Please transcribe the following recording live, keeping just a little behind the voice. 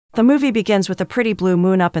The movie begins with a pretty blue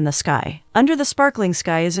moon up in the sky. Under the sparkling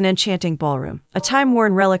sky is an enchanting ballroom, a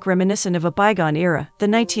time-worn relic reminiscent of a bygone era, the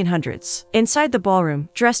 1900s. Inside the ballroom,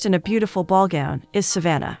 dressed in a beautiful ball gown, is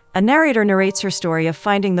Savannah. A narrator narrates her story of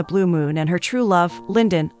finding the blue moon and her true love,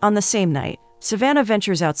 Lyndon, on the same night. Savannah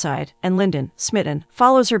ventures outside, and Lyndon, smitten,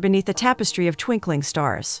 follows her beneath a tapestry of twinkling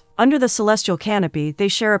stars. Under the celestial canopy, they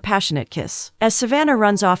share a passionate kiss. As Savannah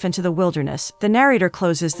runs off into the wilderness, the narrator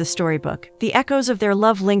closes the storybook, the echoes of their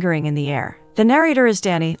love lingering in the air. The narrator is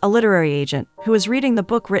Danny, a literary agent, who is reading the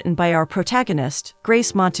book written by our protagonist,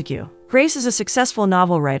 Grace Montague. Grace is a successful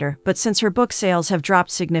novel writer, but since her book sales have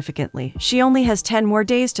dropped significantly, she only has 10 more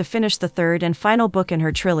days to finish the third and final book in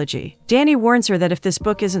her trilogy. Danny warns her that if this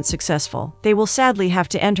book isn't successful, they will sadly have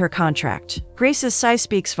to end her contract. Grace's size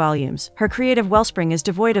speaks volumes. Her creative wellspring is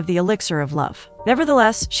devoid of the elixir of love.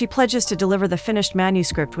 Nevertheless, she pledges to deliver the finished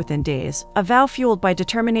manuscript within days, a vow fueled by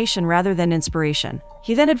determination rather than inspiration.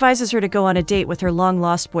 He then advises her to go on a date with her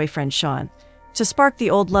long-lost boyfriend Sean, to spark the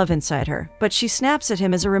old love inside her, but she snaps at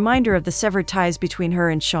him as a reminder of the severed ties between her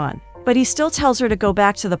and Sean. But he still tells her to go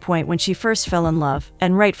back to the point when she first fell in love,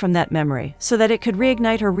 and write from that memory, so that it could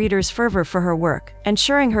reignite her readers' fervor for her work,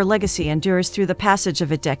 ensuring her legacy endures through the passage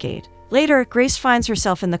of a decade. Later, Grace finds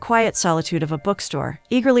herself in the quiet solitude of a bookstore,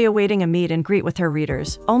 eagerly awaiting a meet and greet with her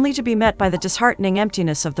readers, only to be met by the disheartening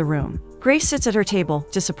emptiness of the room. Grace sits at her table,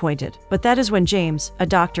 disappointed, but that is when James, a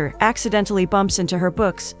doctor, accidentally bumps into her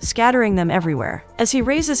books, scattering them everywhere. As he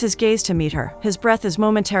raises his gaze to meet her, his breath is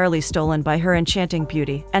momentarily stolen by her enchanting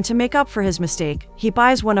beauty, and to make up for his mistake, he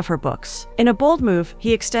buys one of her books. In a bold move,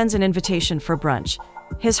 he extends an invitation for brunch,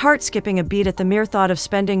 his heart skipping a beat at the mere thought of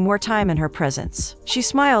spending more time in her presence. She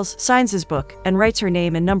smiles, signs his book, and writes her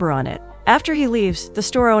name and number on it. After he leaves, the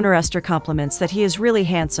store owner Esther compliments that he is really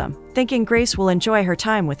handsome, thinking Grace will enjoy her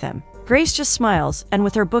time with him. Grace just smiles, and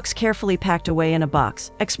with her books carefully packed away in a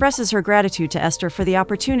box, expresses her gratitude to Esther for the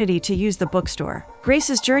opportunity to use the bookstore.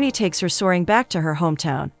 Grace's journey takes her soaring back to her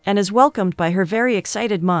hometown, and is welcomed by her very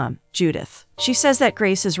excited mom, Judith. She says that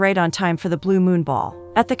Grace is right on time for the Blue Moon Ball.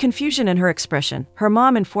 At the confusion in her expression, her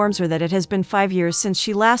mom informs her that it has been 5 years since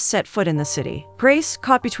she last set foot in the city. Grace,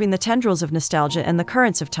 caught between the tendrils of nostalgia and the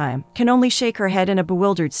currents of time, can only shake her head in a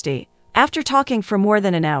bewildered state. After talking for more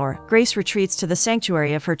than an hour, Grace retreats to the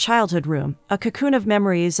sanctuary of her childhood room, a cocoon of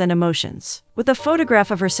memories and emotions. With a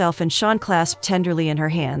photograph of herself and Sean clasped tenderly in her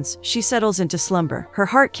hands, she settles into slumber, her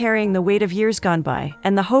heart carrying the weight of years gone by,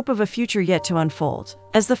 and the hope of a future yet to unfold.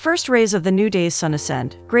 As the first rays of the new day's sun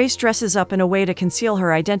ascend, Grace dresses up in a way to conceal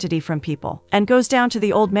her identity from people, and goes down to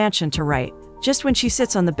the old mansion to write. Just when she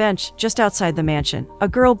sits on the bench, just outside the mansion, a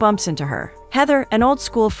girl bumps into her. Heather, an old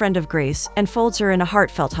school friend of Grace, enfolds her in a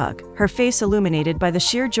heartfelt hug, her face illuminated by the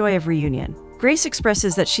sheer joy of reunion. Grace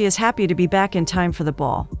expresses that she is happy to be back in time for the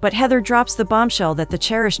ball, but Heather drops the bombshell that the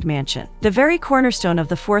cherished mansion, the very cornerstone of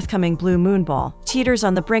the forthcoming Blue Moon Ball, teeters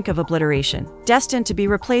on the brink of obliteration, destined to be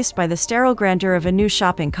replaced by the sterile grandeur of a new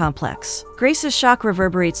shopping complex. Grace's shock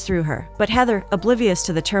reverberates through her, but Heather, oblivious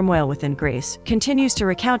to the turmoil within Grace, continues to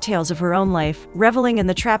recount tales of her own life, reveling in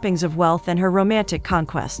the trappings of wealth and her romantic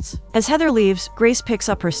conquests. As Heather leaves, Grace picks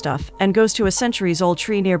up her stuff and goes to a centuries-old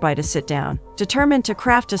tree nearby to sit down, determined to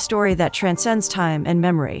craft a story that transcends time and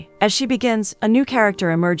memory. As she begins, a new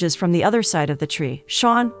character emerges from the other side of the tree,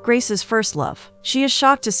 Sean, Grace's first love. She is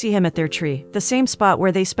shocked to see him at their tree, the same spot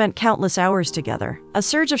where they spent countless hours together. A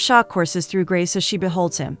surge of shock courses through Grace as she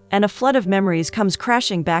beholds him, and a flood of memories comes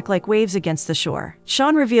crashing back like waves against the shore.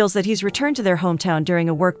 Sean reveals that he's returned to their hometown during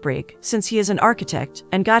a work break, since he is an architect,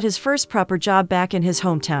 and got his first proper job back in his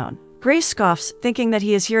hometown. Grace scoffs, thinking that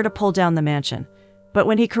he is here to pull down the mansion. But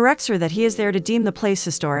when he corrects her that he is there to deem the place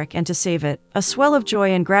historic and to save it, a swell of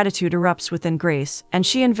joy and gratitude erupts within Grace, and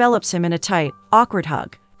she envelops him in a tight, awkward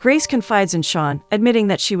hug. Grace confides in Sean, admitting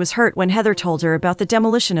that she was hurt when Heather told her about the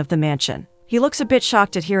demolition of the mansion. He looks a bit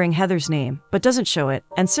shocked at hearing Heather's name, but doesn't show it,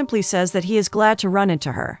 and simply says that he is glad to run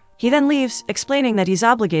into her. He then leaves, explaining that he's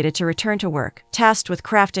obligated to return to work, tasked with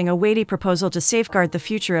crafting a weighty proposal to safeguard the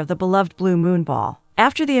future of the beloved Blue Moon Ball.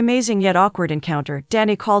 After the amazing yet awkward encounter,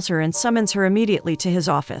 Danny calls her and summons her immediately to his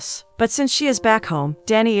office. But since she is back home,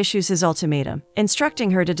 Danny issues his ultimatum, instructing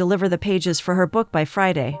her to deliver the pages for her book by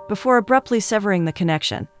Friday, before abruptly severing the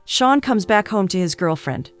connection. Sean comes back home to his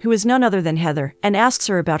girlfriend, who is none other than Heather, and asks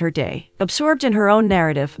her about her day. Absorbed in her own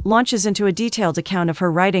narrative, launches into a detailed account of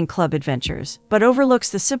her writing club adventures, but overlooks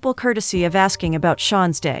the simple courtesy of asking about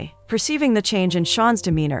Sean's day. Perceiving the change in Sean's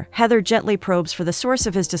demeanor, Heather gently probes for the source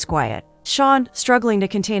of his disquiet. Sean, struggling to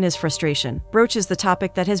contain his frustration, broaches the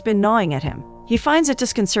topic that has been gnawing at him. He finds it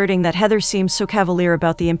disconcerting that Heather seems so cavalier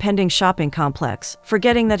about the impending shopping complex,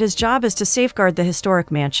 forgetting that his job is to safeguard the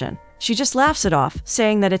historic mansion. She just laughs it off,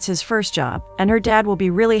 saying that it's his first job, and her dad will be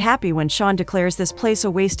really happy when Sean declares this place a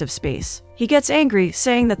waste of space. He gets angry,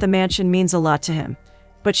 saying that the mansion means a lot to him.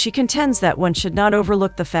 But she contends that one should not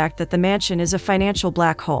overlook the fact that the mansion is a financial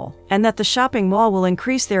black hole, and that the shopping mall will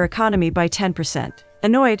increase their economy by 10%.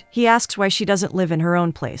 Annoyed, he asks why she doesn't live in her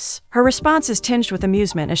own place. Her response is tinged with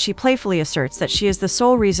amusement as she playfully asserts that she is the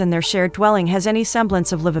sole reason their shared dwelling has any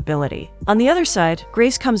semblance of livability. On the other side,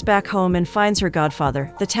 Grace comes back home and finds her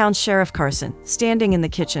godfather, the town's Sheriff Carson, standing in the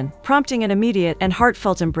kitchen, prompting an immediate and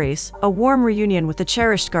heartfelt embrace, a warm reunion with the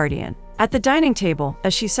cherished guardian. At the dining table,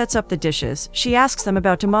 as she sets up the dishes, she asks them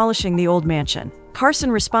about demolishing the old mansion.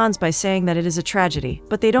 Carson responds by saying that it is a tragedy,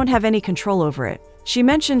 but they don't have any control over it. She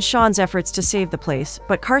mentions Sean's efforts to save the place,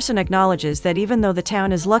 but Carson acknowledges that even though the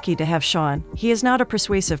town is lucky to have Sean, he is not a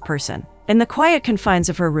persuasive person. In the quiet confines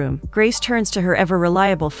of her room, Grace turns to her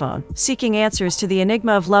ever-reliable phone, seeking answers to the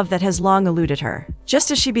enigma of love that has long eluded her.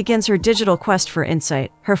 Just as she begins her digital quest for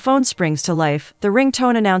insight, her phone springs to life, the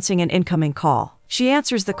ringtone announcing an incoming call. She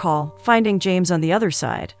answers the call, finding James on the other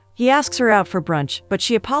side. He asks her out for brunch, but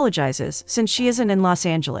she apologizes since she isn't in Los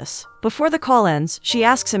Angeles. Before the call ends, she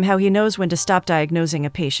asks him how he knows when to stop diagnosing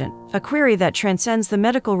a patient, a query that transcends the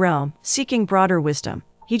medical realm, seeking broader wisdom.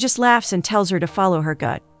 He just laughs and tells her to follow her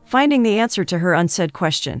gut. Finding the answer to her unsaid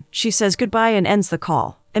question, she says goodbye and ends the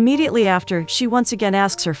call. Immediately after, she once again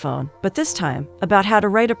asks her phone, but this time, about how to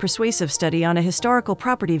write a persuasive study on a historical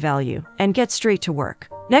property value, and get straight to work.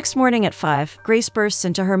 Next morning at 5, Grace bursts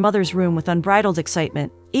into her mother's room with unbridled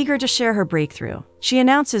excitement, eager to share her breakthrough. She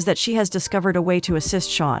announces that she has discovered a way to assist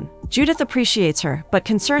Sean. Judith appreciates her, but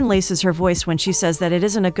concern laces her voice when she says that it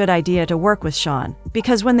isn't a good idea to work with Sean,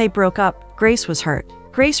 because when they broke up, Grace was hurt.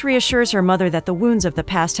 Grace reassures her mother that the wounds of the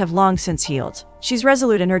past have long since healed. She's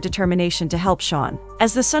resolute in her determination to help Sean.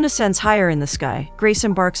 As the sun ascends higher in the sky, Grace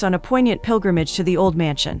embarks on a poignant pilgrimage to the old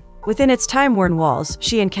mansion. Within its time-worn walls,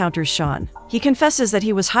 she encounters Sean. He confesses that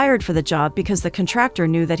he was hired for the job because the contractor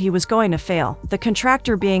knew that he was going to fail, the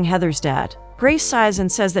contractor being Heather's dad. Grace sighs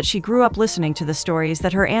and says that she grew up listening to the stories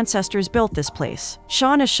that her ancestors built this place.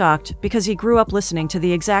 Sean is shocked because he grew up listening to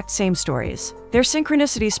the exact same stories. Their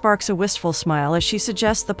synchronicity sparks a wistful smile as she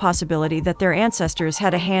suggests the possibility that their ancestors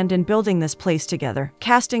had a hand in building this place together,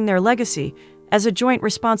 casting their legacy as a joint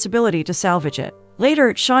responsibility to salvage it.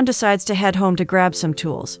 Later, Sean decides to head home to grab some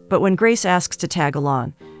tools, but when Grace asks to tag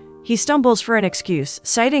along, he stumbles for an excuse,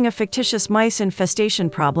 citing a fictitious mice infestation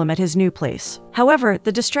problem at his new place. However,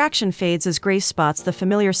 the distraction fades as Grace spots the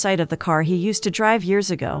familiar sight of the car he used to drive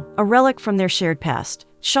years ago, a relic from their shared past.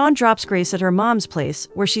 Sean drops Grace at her mom's place,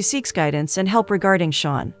 where she seeks guidance and help regarding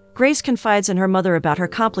Sean. Grace confides in her mother about her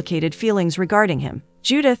complicated feelings regarding him.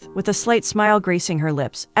 Judith, with a slight smile gracing her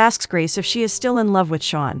lips, asks Grace if she is still in love with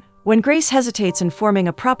Sean. When Grace hesitates in forming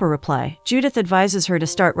a proper reply, Judith advises her to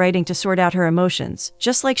start writing to sort out her emotions,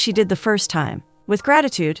 just like she did the first time. With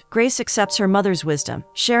gratitude, Grace accepts her mother's wisdom,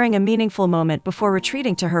 sharing a meaningful moment before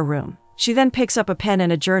retreating to her room. She then picks up a pen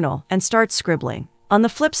and a journal and starts scribbling. On the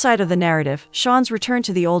flip side of the narrative, Sean's return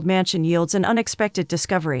to the old mansion yields an unexpected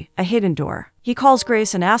discovery, a hidden door. He calls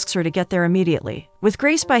Grace and asks her to get there immediately. With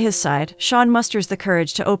Grace by his side, Sean musters the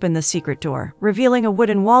courage to open the secret door, revealing a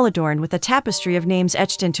wooden wall adorned with a tapestry of names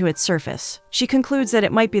etched into its surface. She concludes that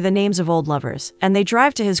it might be the names of old lovers, and they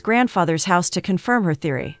drive to his grandfather's house to confirm her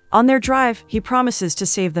theory. On their drive, he promises to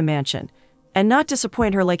save the mansion, and not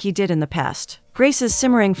disappoint her like he did in the past. Grace's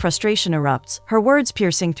simmering frustration erupts, her words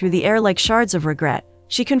piercing through the air like shards of regret.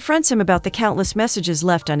 She confronts him about the countless messages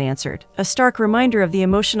left unanswered, a stark reminder of the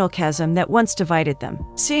emotional chasm that once divided them.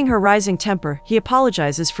 Seeing her rising temper, he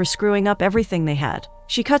apologizes for screwing up everything they had.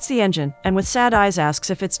 She cuts the engine, and with sad eyes asks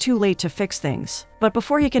if it's too late to fix things. But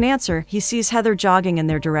before he can answer, he sees Heather jogging in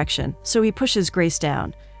their direction, so he pushes Grace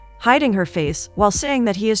down, hiding her face, while saying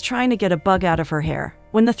that he is trying to get a bug out of her hair.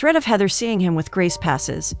 When the threat of Heather seeing him with Grace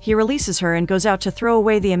passes, he releases her and goes out to throw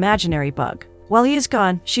away the imaginary bug. While he is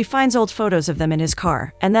gone, she finds old photos of them in his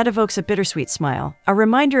car, and that evokes a bittersweet smile, a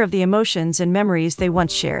reminder of the emotions and memories they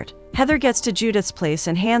once shared. Heather gets to Judith's place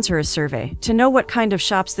and hands her a survey to know what kind of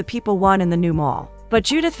shops the people want in the new mall. But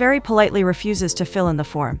Judith very politely refuses to fill in the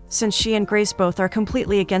form, since she and Grace both are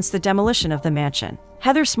completely against the demolition of the mansion.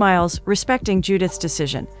 Heather smiles, respecting Judith's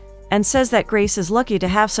decision, and says that Grace is lucky to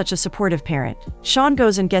have such a supportive parent. Sean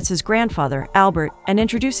goes and gets his grandfather, Albert, and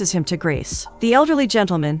introduces him to Grace. The elderly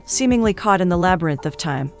gentleman, seemingly caught in the labyrinth of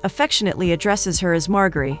time, affectionately addresses her as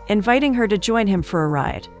Marguerite, inviting her to join him for a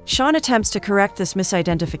ride. Sean attempts to correct this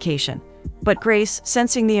misidentification, but Grace,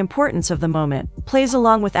 sensing the importance of the moment, plays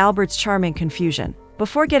along with Albert's charming confusion.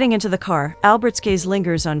 Before getting into the car, Albert's gaze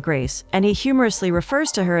lingers on Grace, and he humorously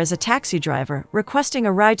refers to her as a taxi driver, requesting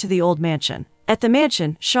a ride to the old mansion. At the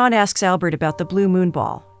mansion, Sean asks Albert about the Blue Moon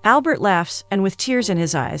Ball. Albert laughs, and with tears in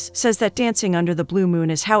his eyes, says that dancing under the blue moon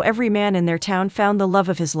is how every man in their town found the love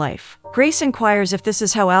of his life. Grace inquires if this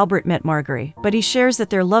is how Albert met Marguerite, but he shares that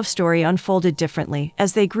their love story unfolded differently,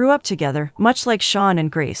 as they grew up together, much like Sean and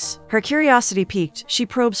Grace. Her curiosity piqued, she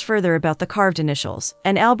probes further about the carved initials,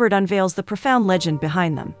 and Albert unveils the profound legend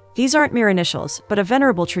behind them. These aren't mere initials, but a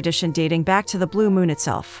venerable tradition dating back to the blue moon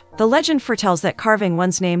itself. The legend foretells that carving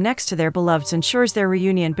one's name next to their beloveds ensures their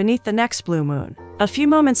reunion beneath the next blue moon. A few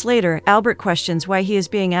moments later, Albert questions why he is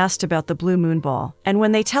being asked about the Blue Moon Ball, and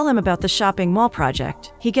when they tell him about the shopping mall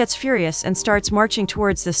project, he gets furious and starts marching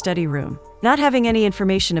towards the study room. Not having any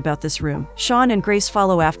information about this room, Sean and Grace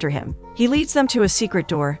follow after him. He leads them to a secret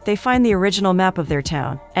door, they find the original map of their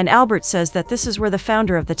town, and Albert says that this is where the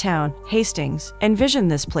founder of the town, Hastings,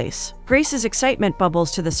 envisioned this place. Grace's excitement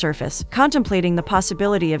bubbles to the surface, contemplating the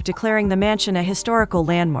possibility of declaring the mansion a historical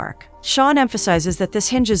landmark. Sean emphasizes that this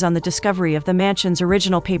hinges on the discovery of the mansion's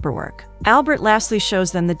original paperwork. Albert lastly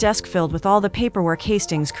shows them the desk filled with all the paperwork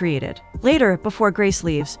Hastings created. Later, before Grace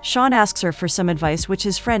leaves, Sean asks her for some advice which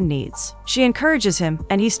his friend needs. She encourages him,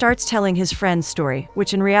 and he starts telling his friend's story,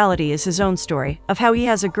 which in reality is his own story, of how he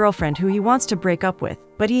has a girlfriend who he wants to break up with,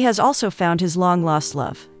 but he has also found his long-lost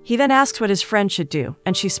love. He then asks what his friend should do,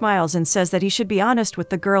 and she smiles and says that he should be honest with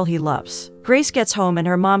the girl he loves. Grace gets home and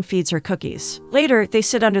her mom feeds her cookies. Later, they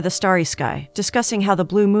sit under the starry sky, discussing how the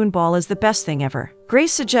Blue Moon Ball is the best thing ever.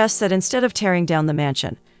 Grace suggests that instead of tearing down the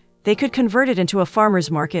mansion, they could convert it into a farmer's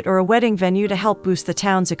market or a wedding venue to help boost the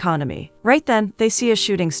town's economy. Right then, they see a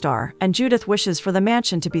shooting star, and Judith wishes for the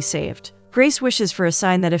mansion to be saved. Grace wishes for a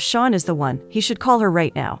sign that if Sean is the one, he should call her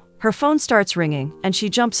right now. Her phone starts ringing, and she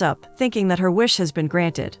jumps up, thinking that her wish has been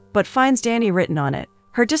granted, but finds Danny written on it.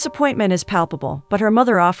 Her disappointment is palpable, but her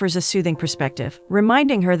mother offers a soothing perspective,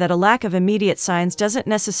 reminding her that a lack of immediate signs doesn't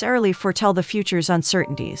necessarily foretell the future's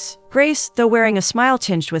uncertainties. Grace, though wearing a smile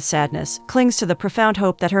tinged with sadness, clings to the profound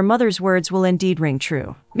hope that her mother's words will indeed ring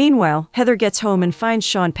true. Meanwhile, Heather gets home and finds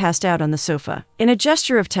Sean passed out on the sofa. In a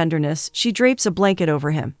gesture of tenderness, she drapes a blanket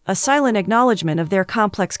over him, a silent acknowledgement of their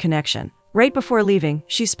complex connection. Right before leaving,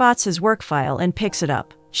 she spots his work file and picks it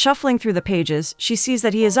up. Shuffling through the pages, she sees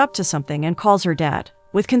that he is up to something and calls her dad.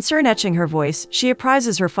 With concern etching her voice, she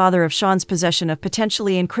apprises her father of Sean's possession of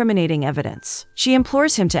potentially incriminating evidence. She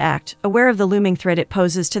implores him to act, aware of the looming threat it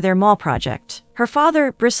poses to their mall project. Her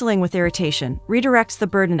father, bristling with irritation, redirects the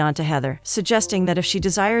burden onto Heather, suggesting that if she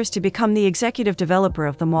desires to become the executive developer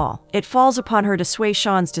of the mall, it falls upon her to sway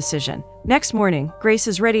Sean's decision. Next morning, Grace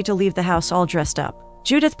is ready to leave the house all dressed up.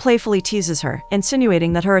 Judith playfully teases her,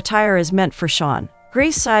 insinuating that her attire is meant for Sean.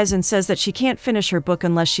 Grace sighs and says that she can't finish her book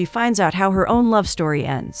unless she finds out how her own love story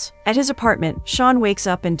ends. At his apartment, Sean wakes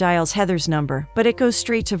up and dials Heather's number, but it goes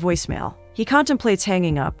straight to voicemail. He contemplates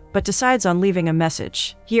hanging up, but decides on leaving a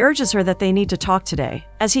message. He urges her that they need to talk today.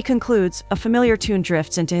 As he concludes, a familiar tune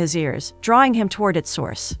drifts into his ears, drawing him toward its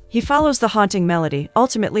source. He follows the haunting melody,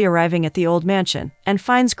 ultimately arriving at the old mansion, and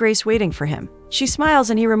finds Grace waiting for him. She smiles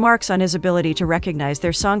and he remarks on his ability to recognize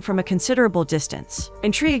their song from a considerable distance.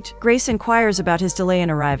 Intrigued, Grace inquires about his delay in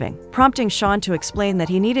arriving, prompting Sean to explain that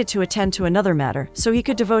he needed to attend to another matter so he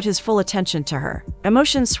could devote his full attention to her.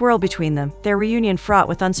 Emotions swirl between them, their reunion fraught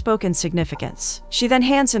with unspoken significance. She then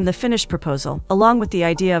hands him the finished proposal, along with the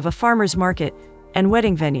idea of a farmer's market and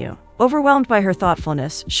wedding venue. Overwhelmed by her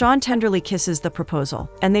thoughtfulness, Sean tenderly kisses the proposal,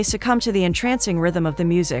 and they succumb to the entrancing rhythm of the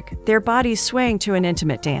music, their bodies swaying to an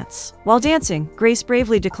intimate dance. While dancing, Grace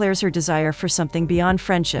bravely declares her desire for something beyond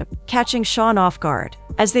friendship, catching Sean off guard.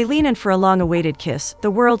 As they lean in for a long-awaited kiss, the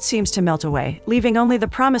world seems to melt away, leaving only the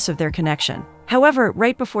promise of their connection. However,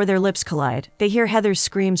 right before their lips collide, they hear Heather's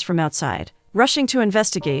screams from outside. Rushing to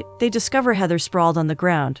investigate, they discover Heather sprawled on the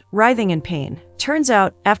ground, writhing in pain. Turns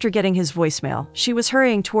out, after getting his voicemail, she was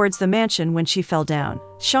hurrying towards the mansion when she fell down.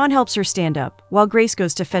 Sean helps her stand up, while Grace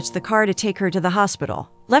goes to fetch the car to take her to the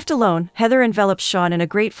hospital. Left alone, Heather envelops Sean in a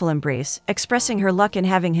grateful embrace, expressing her luck in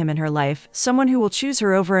having him in her life, someone who will choose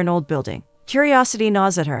her over an old building. Curiosity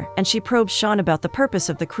gnaws at her, and she probes Sean about the purpose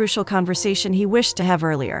of the crucial conversation he wished to have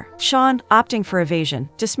earlier. Sean, opting for evasion,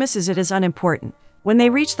 dismisses it as unimportant. When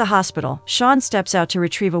they reach the hospital, Sean steps out to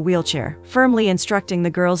retrieve a wheelchair, firmly instructing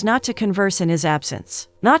the girls not to converse in his absence.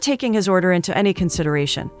 Not taking his order into any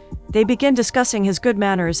consideration, they begin discussing his good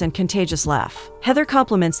manners and contagious laugh. Heather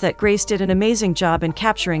compliments that Grace did an amazing job in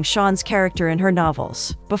capturing Sean's character in her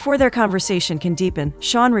novels. Before their conversation can deepen,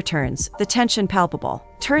 Sean returns, the tension palpable.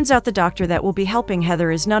 Turns out the doctor that will be helping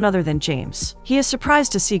Heather is none other than James. He is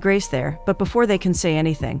surprised to see Grace there, but before they can say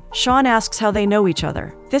anything, Sean asks how they know each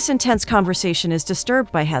other. This intense conversation is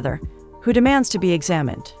disturbed by Heather, who demands to be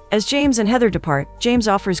examined. As James and Heather depart, James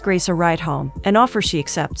offers Grace a ride home, an offer she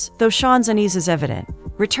accepts, though Sean's unease is evident.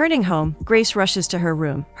 Returning home, Grace rushes to her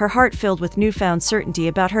room, her heart filled with newfound certainty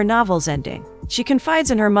about her novel's ending. She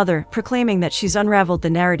confides in her mother, proclaiming that she's unraveled the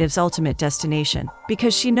narrative's ultimate destination,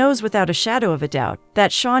 because she knows without a shadow of a doubt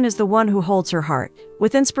that Sean is the one who holds her heart.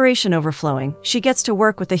 With inspiration overflowing, she gets to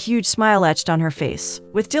work with a huge smile etched on her face.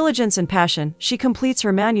 With diligence and passion, she completes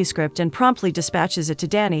her manuscript and promptly dispatches it to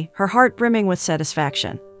Danny, her heart brimming with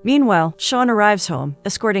satisfaction. Meanwhile, Sean arrives home,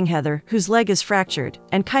 escorting Heather, whose leg is fractured,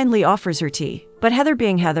 and kindly offers her tea. But Heather,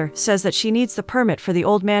 being Heather, says that she needs the permit for the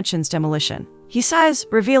old mansion's demolition. He sighs,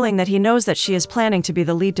 revealing that he knows that she is planning to be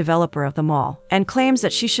the lead developer of the mall, and claims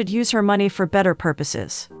that she should use her money for better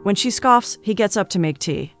purposes. When she scoffs, he gets up to make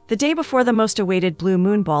tea. The day before the most awaited Blue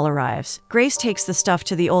Moon Ball arrives, Grace takes the stuff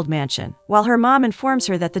to the old mansion, while her mom informs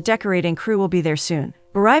her that the decorating crew will be there soon.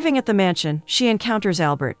 Arriving at the mansion, she encounters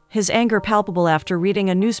Albert, his anger palpable after reading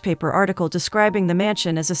a newspaper article describing the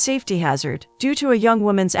mansion as a safety hazard due to a young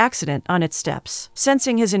woman's accident on its steps.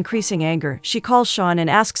 Sensing his increasing anger, she calls Sean and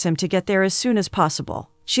asks him to get there as soon as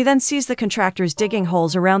possible. She then sees the contractors digging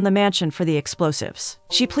holes around the mansion for the explosives.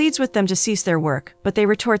 She pleads with them to cease their work, but they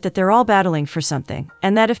retort that they're all battling for something,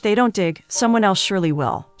 and that if they don't dig, someone else surely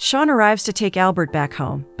will. Sean arrives to take Albert back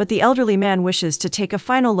home, but the elderly man wishes to take a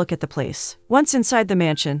final look at the place. Once inside the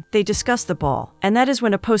mansion, they discuss the ball, and that is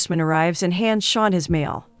when a postman arrives and hands Sean his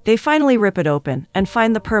mail. They finally rip it open, and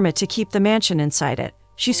find the permit to keep the mansion inside it.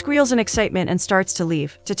 She squeals in excitement and starts to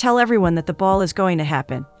leave, to tell everyone that the ball is going to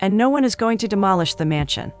happen, and no one is going to demolish the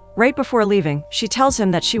mansion. Right before leaving, she tells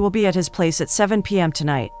him that she will be at his place at 7 p.m.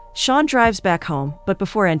 tonight. Sean drives back home, but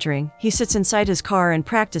before entering, he sits inside his car and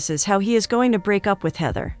practices how he is going to break up with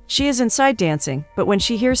Heather. She is inside dancing, but when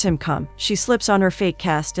she hears him come, she slips on her fake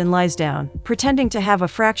cast and lies down, pretending to have a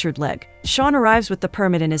fractured leg. Sean arrives with the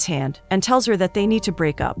permit in his hand, and tells her that they need to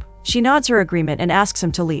break up. She nods her agreement and asks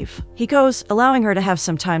him to leave. He goes, allowing her to have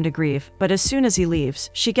some time to grieve, but as soon as he leaves,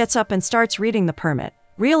 she gets up and starts reading the permit.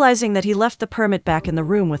 Realizing that he left the permit back in the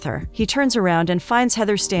room with her, he turns around and finds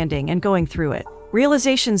Heather standing and going through it.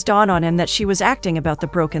 Realizations dawn on him that she was acting about the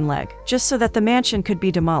broken leg, just so that the mansion could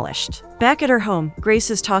be demolished. Back at her home,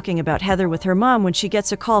 Grace is talking about Heather with her mom when she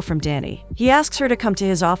gets a call from Danny. He asks her to come to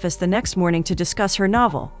his office the next morning to discuss her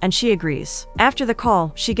novel, and she agrees. After the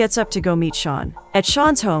call, she gets up to go meet Sean. At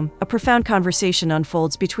Sean's home, a profound conversation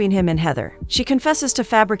unfolds between him and Heather. She confesses to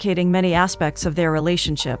fabricating many aspects of their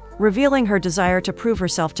relationship, revealing her desire to prove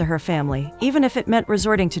herself to her family, even if it meant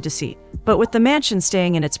resorting to deceit. But with the mansion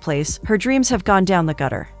staying in its place, her dreams have gone down the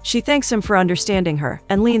gutter. She thanks him for understanding her,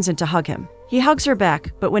 and leans in to hug him. He hugs her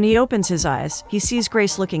back, but when he opens his eyes, he sees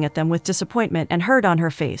Grace looking at them with disappointment and hurt on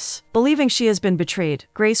her face. Believing she has been betrayed,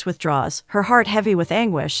 Grace withdraws, her heart heavy with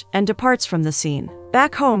anguish, and departs from the scene.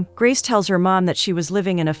 Back home, Grace tells her mom that she was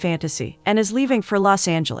living in a fantasy, and is leaving for Los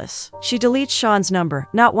Angeles. She deletes Sean's number,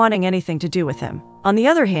 not wanting anything to do with him. On the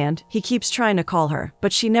other hand, he keeps trying to call her,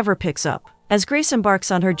 but she never picks up. As Grace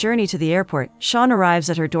embarks on her journey to the airport, Sean arrives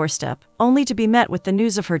at her doorstep, only to be met with the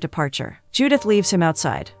news of her departure. Judith leaves him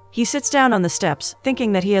outside. He sits down on the steps,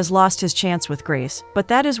 thinking that he has lost his chance with Grace, but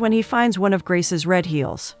that is when he finds one of Grace's red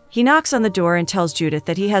heels. He knocks on the door and tells Judith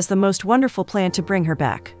that he has the most wonderful plan to bring her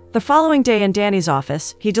back. The following day in Danny's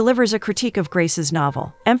office, he delivers a critique of Grace's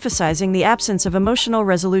novel, emphasizing the absence of emotional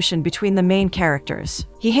resolution between the main characters.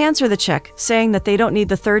 He hands her the check, saying that they don't need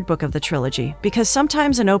the third book of the trilogy, because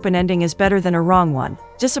sometimes an open ending is better than a wrong one.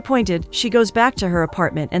 Disappointed, she goes back to her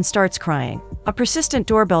apartment and starts crying. A persistent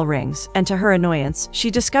doorbell rings, and to her annoyance,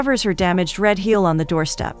 she discovers her damaged red heel on the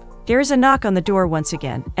doorstep. There is a knock on the door once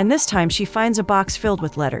again, and this time she finds a box filled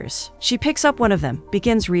with letters. She picks up one of them,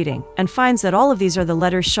 begins reading, and finds that all of these are the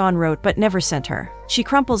letters Sean wrote but never sent her. She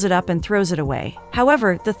crumples it up and throws it away.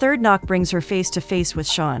 However, the third knock brings her face to face with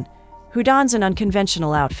Sean, who dons an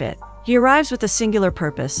unconventional outfit. He arrives with a singular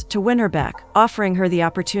purpose, to win her back, offering her the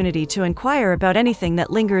opportunity to inquire about anything that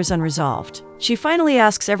lingers unresolved. She finally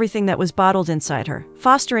asks everything that was bottled inside her,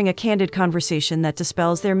 fostering a candid conversation that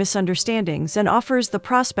dispels their misunderstandings and offers the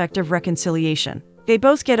prospect of reconciliation. They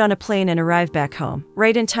both get on a plane and arrive back home,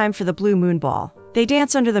 right in time for the Blue Moon Ball. They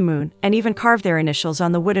dance under the moon, and even carve their initials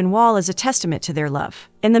on the wooden wall as a testament to their love.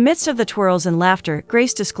 In the midst of the twirls and laughter,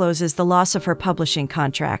 Grace discloses the loss of her publishing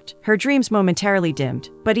contract, her dreams momentarily dimmed,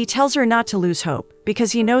 but he tells her not to lose hope,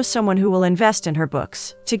 because he knows someone who will invest in her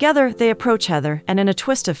books. Together, they approach Heather, and in a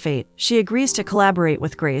twist of fate, she agrees to collaborate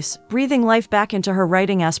with Grace, breathing life back into her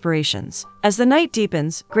writing aspirations. As the night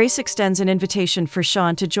deepens, Grace extends an invitation for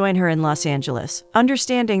Sean to join her in Los Angeles,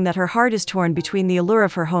 understanding that her heart is torn between the allure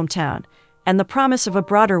of her hometown and the promise of a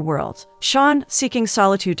broader world. Sean, seeking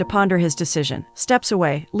solitude to ponder his decision, steps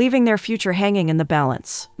away, leaving their future hanging in the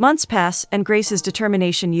balance. Months pass, and Grace's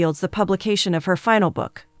determination yields the publication of her final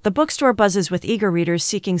book. The bookstore buzzes with eager readers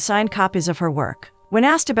seeking signed copies of her work. When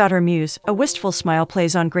asked about her muse, a wistful smile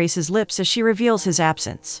plays on Grace's lips as she reveals his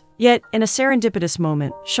absence. Yet, in a serendipitous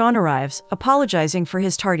moment, Sean arrives, apologizing for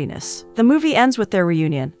his tardiness. The movie ends with their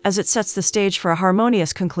reunion, as it sets the stage for a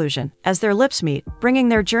harmonious conclusion, as their lips meet, bringing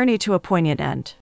their journey to a poignant end.